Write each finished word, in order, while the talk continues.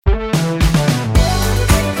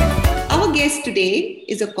guest today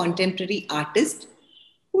is a contemporary artist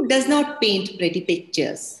who does not paint pretty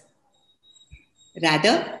pictures.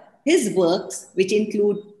 Rather, his works, which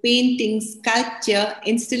include painting, sculpture,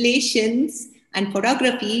 installations, and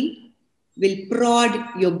photography, will prod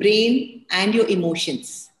your brain and your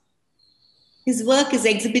emotions. His work is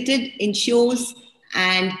exhibited in shows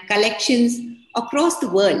and collections across the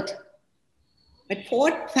world. But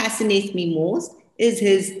what fascinates me most is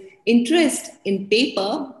his interest in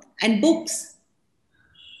paper and books.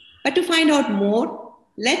 But to find out more,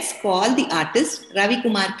 let's call the artist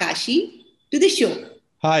Ravikumar Kashi to the show.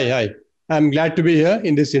 Hi. I'm glad to be here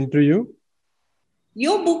in this interview.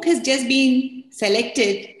 Your book has just been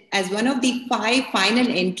selected as one of the 5 final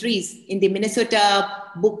entries in the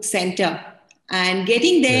Minnesota Book Center. And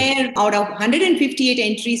getting there out of 158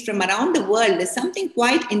 entries from around the world is something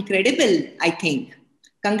quite incredible, I think.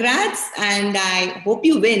 Congrats, and I hope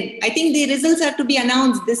you win. I think the results are to be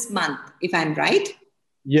announced this month, if I'm right.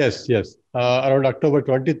 Yes. Around October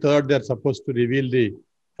 23rd, they're supposed to reveal the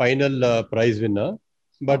final prize winner.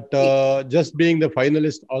 But just being the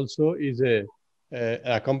finalist also is a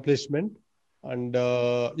accomplishment. And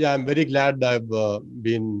I'm very glad I've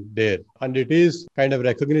been there. And it is kind of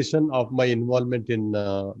recognition of my involvement in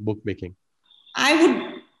bookmaking. I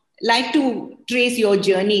would like to trace your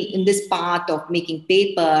journey in this path of making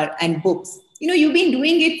paper and books. You've been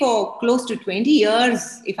doing it for close to 20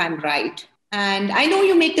 years, if I'm right. And I know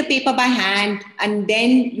you make the paper by hand and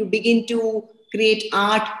then you begin to create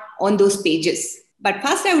art on those pages. But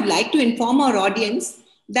first, I would like to inform our audience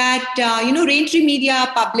that, Raintree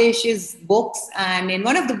Media publishes books. And in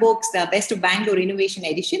one of the books, the Best of Bangalore Innovation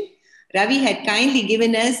Edition, Ravi had kindly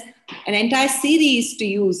given us an entire series to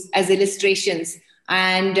use as illustrations.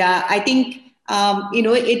 And I think,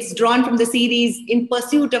 it's drawn from the series In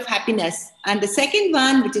Pursuit of Happiness. And the second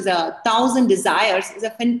one, which is 1,000 Desires, is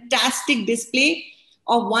a fantastic display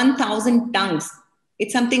of 1,000 tongues.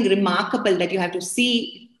 It's something remarkable that you have to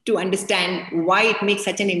see to understand why it makes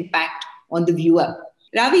such an impact on the viewer.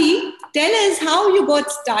 Ravi, tell us how you got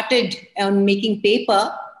started on making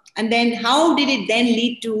paper, and then how did it then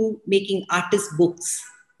lead to making artist books?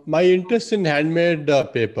 My interest in handmade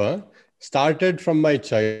paper started from my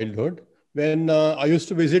childhood. When I used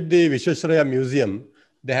to visit the Vishwesvaraya Museum,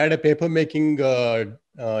 they had a paper making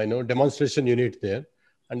demonstration unit there.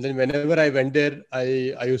 And then whenever I went there,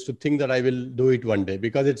 I used to think that I will do it one day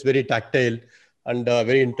because it's very tactile and a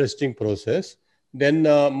very interesting process. Then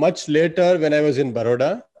much later, when I was in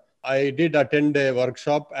Baroda, I did attend a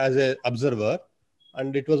workshop as an observer.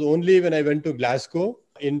 And it was only when I went to Glasgow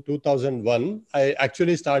in 2001, I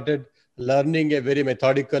actually started learning a very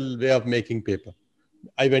methodical way of making paper.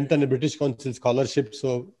 I went on a British Council scholarship.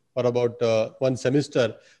 So for about one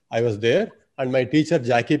semester, I was there. And my teacher,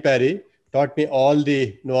 Jackie Perry, taught me all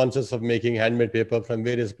the nuances of making handmade paper from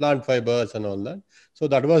various plant fibers and all that. So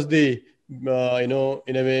that was the in a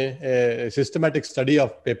way, a systematic study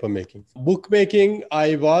of paper making. Bookmaking,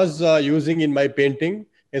 I was using in my painting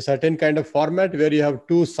a certain kind of format where you have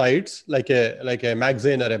 2 sides, like a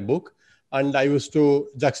magazine or a book. And I used to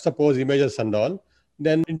juxtapose images and all.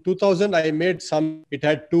 Then in 2000, I made it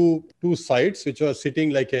had two sides, which were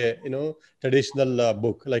sitting like a, traditional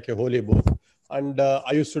book, like a holy book. And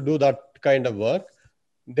I used to do that kind of work.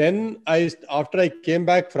 Then after I came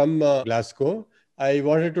back from Glasgow, I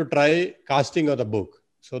wanted to try casting of the book.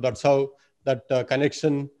 So that's how that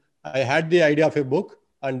connection, I had the idea of a book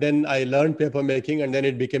and then I learned paper making and then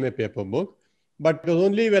it became a paper book. But it was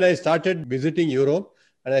only when I started visiting Europe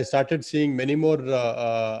and I started seeing many more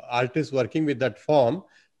artists working with that form,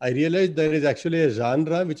 I realized there is actually a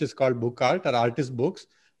genre which is called book art or artist books,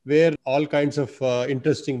 where all kinds of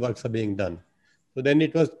interesting works are being done. So then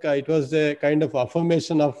it was a kind of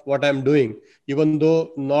affirmation of what I'm doing, even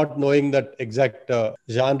though not knowing that exact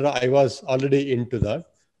genre, I was already into that.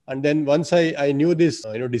 And then once I knew this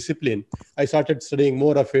discipline, I started studying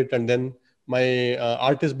more of it. And then my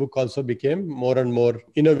artist book also became more and more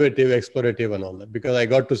innovative, explorative and all that, because I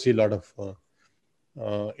got to see a lot of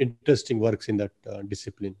interesting works in that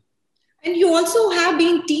discipline. And you also have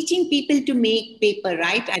been teaching people to make paper,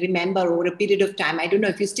 right? I remember over a period of time, I don't know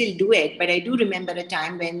if you still do it, but I do remember a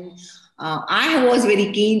time when I was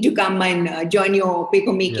very keen to come and join your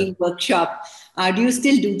paper making workshop. Do you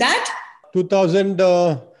still do that?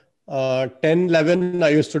 2010-11, I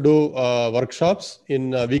used to do workshops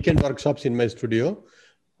weekend workshops in my studio.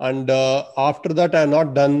 And after that, I have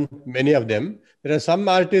not done many of them. There are some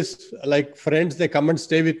artists, like friends, they come and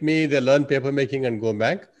stay with me. They learn paper making and go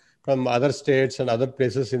back. From other states and other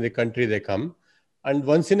places in the country, they come. And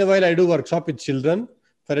once in a while, I do workshop with children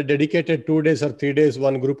for a dedicated 2 days or 3 days.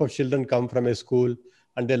 One group of children come from a school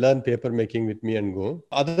and they learn paper making with me and go.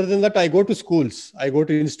 Other than that, I go to schools, I go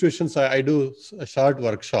to institutions, I do short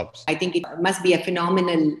workshops. I think it must be a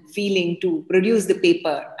phenomenal feeling to produce the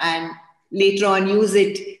paper and later on use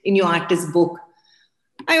it in your artist book.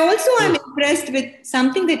 I also am impressed with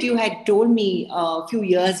something that you had told me a few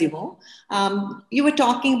years ago. You were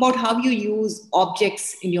talking about how you use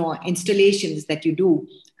objects in your installations that you do,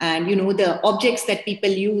 and the objects that people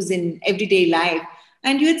use in everyday life.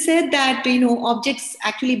 And you had said that objects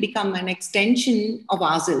actually become an extension of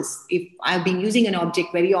ourselves. If I've been using an object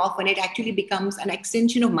very often, it actually becomes an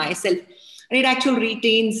extension of myself, and it actually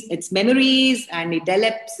retains its memories and it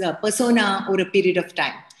develops a persona over a period of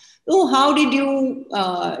time. So, how did you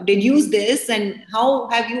deduce this, and how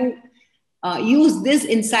have you used this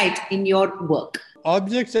insight in your work?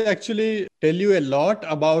 Objects actually tell you a lot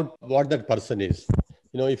about what that person is.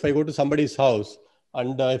 If I go to somebody's house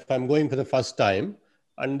and if I'm going for the first time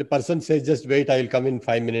and the person says, just wait, I'll come in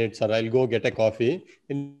 5 minutes or I'll go get a coffee,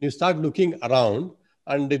 and you start looking around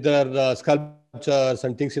and if there are sculptures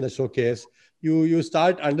and things in the showcase, you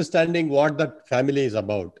start understanding what that family is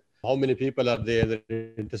about. How many people are there that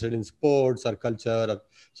are interested in sports or culture.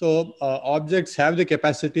 So objects have the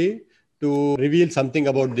capacity to reveal something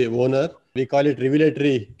about the owner. We call it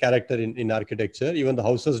revelatory character in architecture. Even the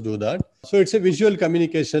houses do that. So it's a visual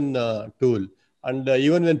communication tool. And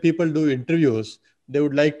even when people do interviews, they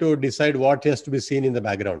would like to decide what has to be seen in the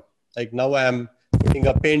background. Like now I am putting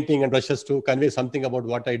a painting and brushes to convey something about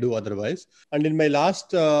what I do otherwise. And in my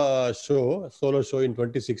last solo show in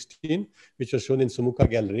 2016, which was shown in Sumuka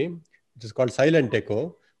Gallery, which is called Silent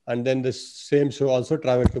Echo. And then the same show also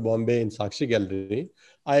traveled to Bombay in Sakshi Gallery.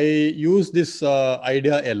 I use this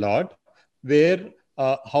idea a lot, where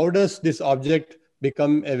how does this object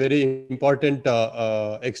become a very important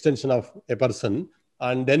extension of a person,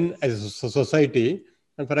 and then as a society.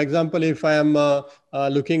 And for example, if I am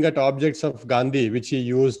looking at objects of Gandhi, which he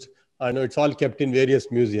used, and it's all kept in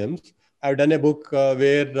various museums. I've done a book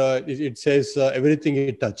where it says everything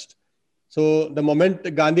he touched. So the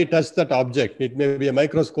moment Gandhi touched that object, it may be a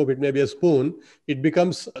microscope, it may be a spoon, it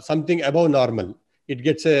becomes something above normal. It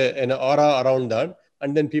gets an aura around that,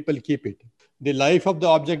 and then people keep it. The life of the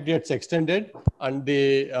object gets extended, and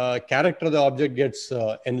the character of the object gets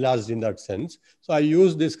enlarged in that sense. So I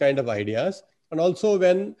use this kind of ideas. And also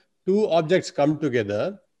when two objects come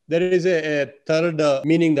together, there is a third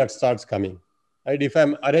meaning that starts coming. Right? If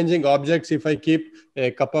I'm arranging objects, if I keep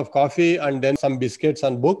a cup of coffee and then some biscuits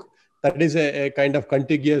and book, that is a kind of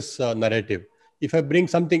contiguous narrative. If I bring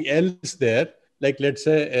something else there, like let's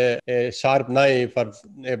say a sharp knife or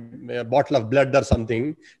a bottle of blood or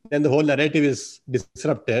something, then the whole narrative is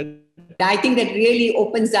disrupted. I think that really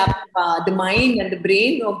opens up the mind and the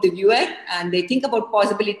brain of the viewer, and they think about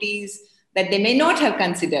possibilities that they may not have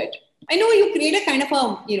considered. I know you create a kind of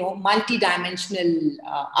a multi-dimensional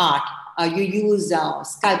art. You use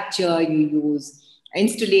sculpture, you use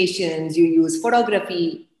installations, you use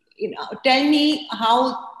photography. Tell me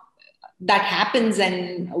how that happens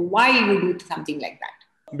and why you do something like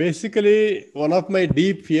that. Basically, one of my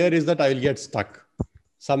deep fear is that I will get stuck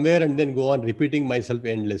somewhere and then go on repeating myself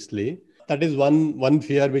endlessly. That is one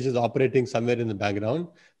fear which is operating somewhere in the background.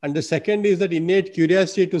 And the second is that innate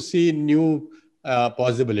curiosity to see new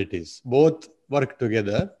possibilities. Both work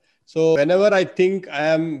together. So whenever I think I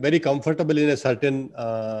am very comfortable in a certain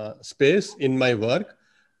space in my work,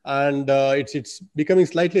 and it's becoming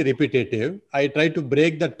slightly repetitive, I try to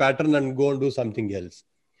break that pattern and go and do something else.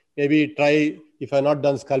 Maybe try, if I've not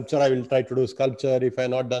done sculpture, I will try to do sculpture. If I've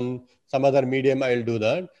not done some other medium, I will do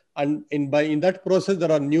that. And in that process,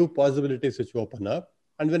 there are new possibilities which open up.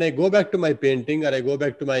 And when I go back to my painting, or I go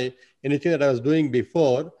back to my anything that I was doing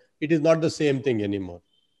before, it is not the same thing anymore.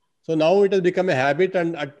 So now it has become a habit,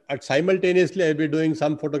 and at simultaneously I'll be doing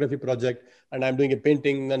some photography project, and I'm doing a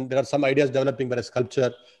painting, and there are some ideas developing by a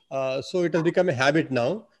sculpture. So it has become a habit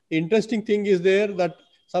now. The interesting thing is there that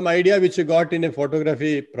some idea which you got in a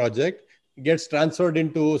photography project gets transferred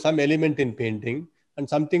into some element in painting, and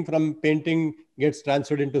something from painting gets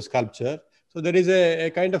transferred into sculpture. So there is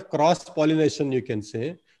a kind of cross-pollination, you can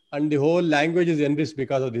say, and the whole language is enriched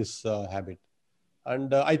because of this habit.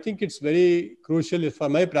 And I think it's very crucial for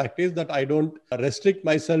my practice that I don't restrict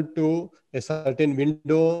myself to a certain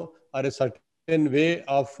window or a certain way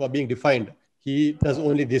of being defined. He does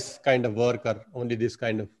only this kind of work or only this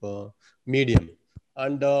kind of medium.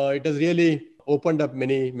 And it has really opened up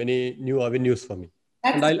many new avenues for me.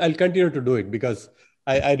 And I'll continue to do it because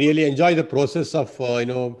I really enjoy the process of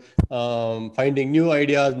finding new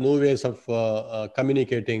ideas, new ways of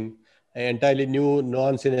communicating, entirely new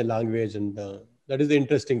nuance in a language, and that is the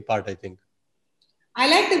interesting part, I think. I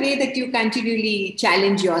like the way that you continually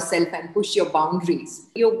challenge yourself and push your boundaries.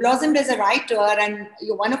 You blossomed as a writer, and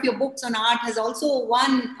one of your books on art has also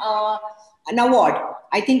won an award.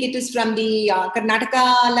 I think it is from the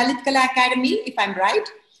Karnataka Lalit Kala Academy, if I'm right.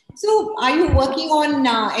 So, are you working on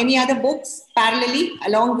any other books parallelly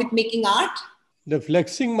along with making art? The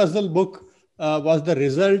flexing muscle book was the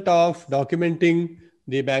result of documenting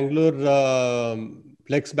the Bangalore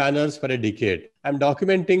flex banners for a decade. I'm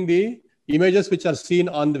documenting the images which are seen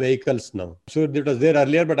on the vehicles now. Sure, it was there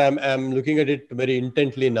earlier, but I'm looking at it very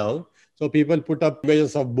intently now. So people put up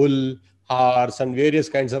images of bull, horse, and various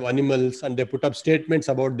kinds of animals, and they put up statements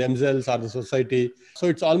about themselves or the society. So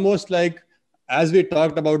it's almost like, as we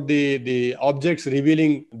talked about the objects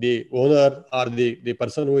revealing the owner or the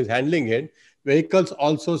person who is handling it, vehicles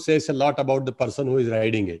also says a lot about the person who is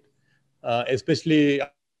riding it. Especially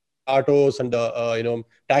autos and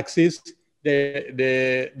taxis,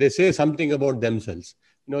 they say something about themselves.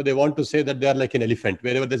 They want to say that they are like an elephant.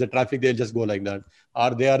 Wherever there's a traffic, they'll just go like that.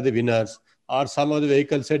 Or they are the winners. Or some of the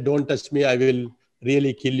vehicles say, "Don't touch me, I will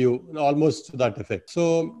really kill you." Almost to that effect.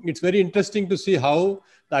 So it's very interesting to see how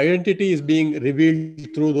the identity is being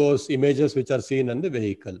revealed through those images which are seen on the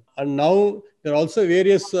vehicle. And now there are also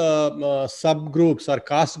various subgroups or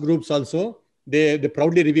caste groups also. They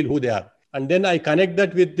proudly reveal who they are. And then I connect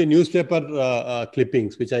that with the newspaper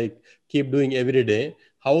clippings, which I keep doing every day,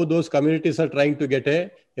 how those communities are trying to get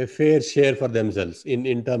a fair share for themselves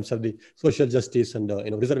in terms of the social justice and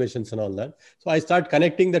reservations and all that. So I start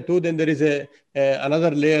connecting the two. Then there is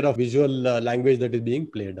another layer of visual language that is being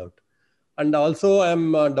played out. And also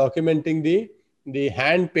I'm documenting the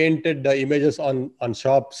hand painted images on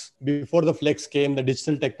shops. Before the flex came, the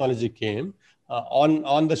digital technology came.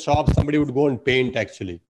 On the shop, somebody would go and paint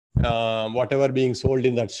actually whatever being sold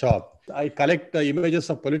in that shop. I collect images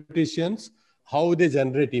of politicians, how they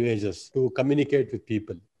generate images to communicate with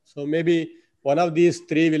people. So maybe one of these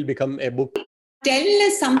three will become a book. Tell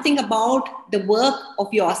us something about the work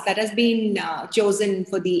of yours that has been chosen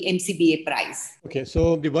for the MCBA prize. Okay,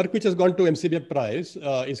 so the work which has gone to MCBA prize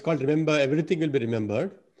is called Remember, Everything Will Be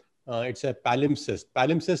Remembered. It's a palimpsest.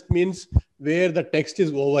 Palimpsest means where the text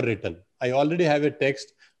is overwritten. I already have a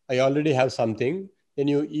text. I already have something. Then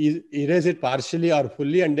you erase it partially or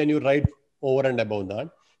fully, and then you write over and above that.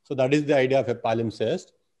 So that is the idea of a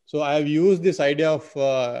palimpsest. So I have used this idea of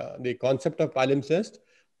the concept of palimpsest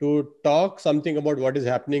to talk something about what is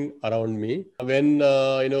happening around me. When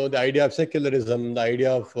the idea of secularism, the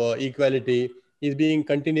idea of equality is being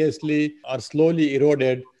continuously or slowly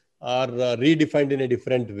eroded or redefined in a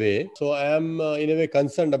different way. So I am in a way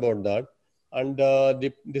concerned about that. And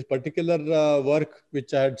this particular work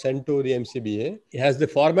which I had sent to the MCBA, it has the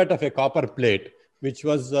format of a copper plate, which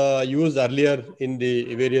was used earlier in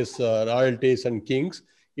the various royalties and kings.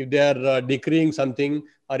 If they are decreeing something,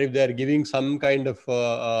 or if they are giving some kind of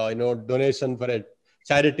donation for a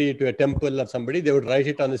charity to a temple or somebody, they would write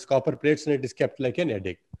it on these copper plates, and it is kept like an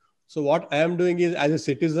edict. So what I am doing is, as a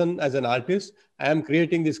citizen, as an artist, I am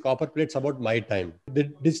creating these copper plates about my time. The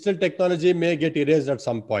digital technology may get erased at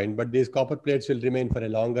some point, but these copper plates will remain for a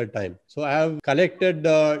longer time. So I have collected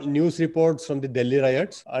news reports from the Delhi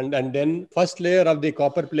riots, and then first layer of the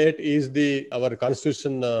copper plate is our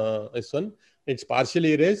constitution. This one, it's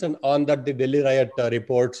partially erased, and on that the Delhi riot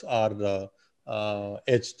reports are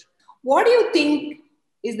etched. What do you think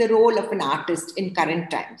is the role of an artist in current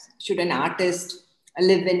times? Should an artist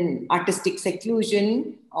live in artistic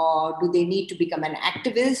seclusion, or do they need to become an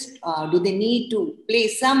activist? Do they need to play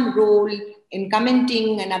some role in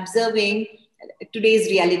commenting and observing today's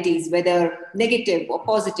realities, whether negative or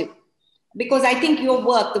positive? Because I think your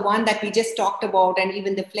work, the one that we just talked about, and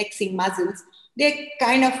even the flexing muscles, they're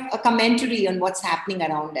kind of a commentary on what's happening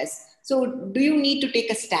around us. So do you need to take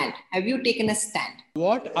a stand? Have you taken a stand?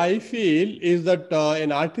 What I feel is that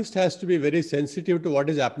an artist has to be very sensitive to what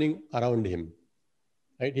is happening around him.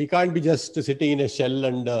 Right? He can't be just sitting in a shell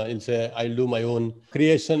and he'll say, I'll do my own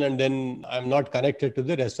creation, and then I'm not connected to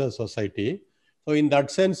the rest of the society. So in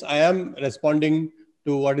that sense, I am responding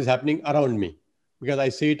to what is happening around me, because I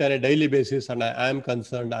see it on a daily basis, and I am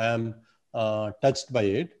concerned, I am touched by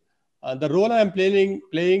it. The role I am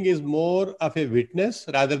playing is more of a witness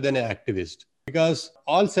rather than an activist, because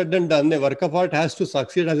all said and done, a work of art has to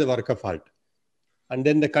succeed as a work of art. And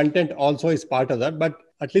then the content also is part of that. But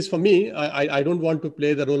at least for me, I don't want to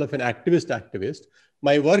play the role of an activist.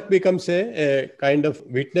 My work becomes a kind of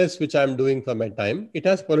witness, which I'm doing for my time. It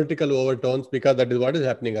has political overtones because that is what is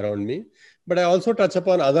happening around me. But I also touch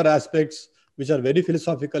upon other aspects which are very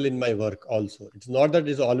philosophical in my work also. It's not that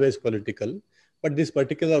it's always political, but this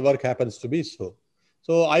particular work happens to be so.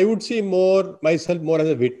 So I would see myself more as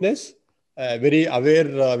a witness very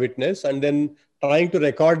aware witness, and then trying to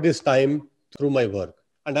record this time through my work.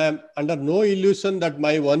 And I am under no illusion that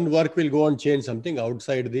my one work will go and change something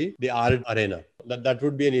outside the art arena. That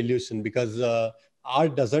would be an illusion, because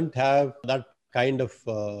art doesn't have that kind of,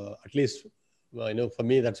 at least, for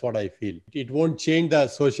me, that's what I feel. It won't change the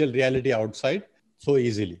social reality outside so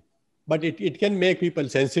easily. But it can make people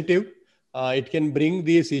sensitive. It can bring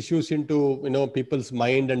these issues into people's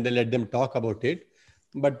mind, and they let them talk about it.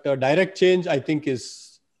 But direct change, I think,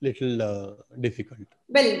 is little difficult.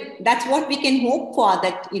 Well, that's what we can hope for,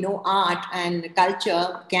 that, art and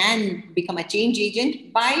culture can become a change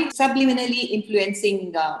agent by subliminally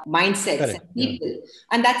influencing mindsets. Correct. And people. Yeah.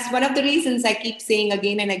 And that's one of the reasons I keep saying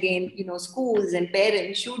again and again, schools and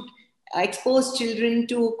parents should expose children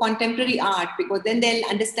to contemporary art, because then they'll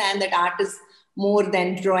understand that art is more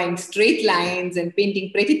than drawing straight lines and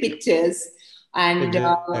painting pretty pictures. And,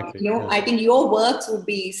 exactly. I think your works would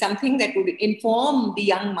be something that would inform the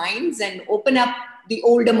young minds and open up the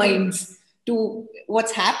older minds to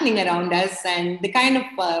what's happening around us, and the kind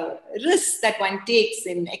of risks that one takes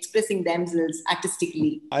in expressing themselves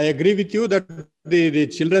artistically. I agree with you that the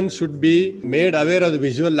children should be made aware of the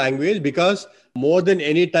visual language, because more than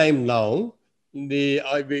any time now, we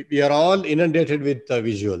are all inundated with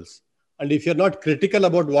visuals. And if you're not critical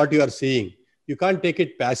about what you are seeing, you can't take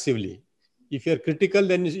it passively. If you're critical,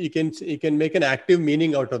 then you can make an active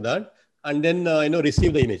meaning out of that, and then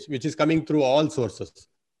receive the image, which is coming through all sources,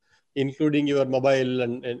 including your mobile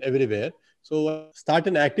and everywhere. So start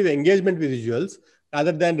an active engagement with visuals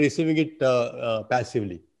rather than receiving it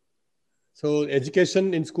passively. So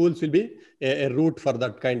education in schools will be a route for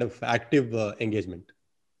that kind of active engagement.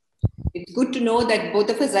 It's good to know that both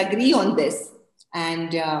of us agree on this.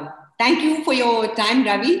 And thank you for your time,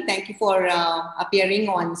 Ravi. Thank you for appearing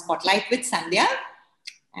on Spotlight with Sandhya.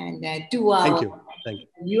 And to our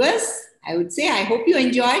viewers, I would say, I hope you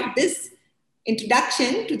enjoyed this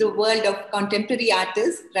introduction to the world of contemporary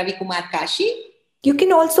artist Ravikumar Kashi. You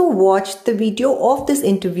can also watch the video of this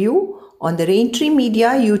interview on the Raintree Media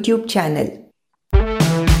YouTube channel.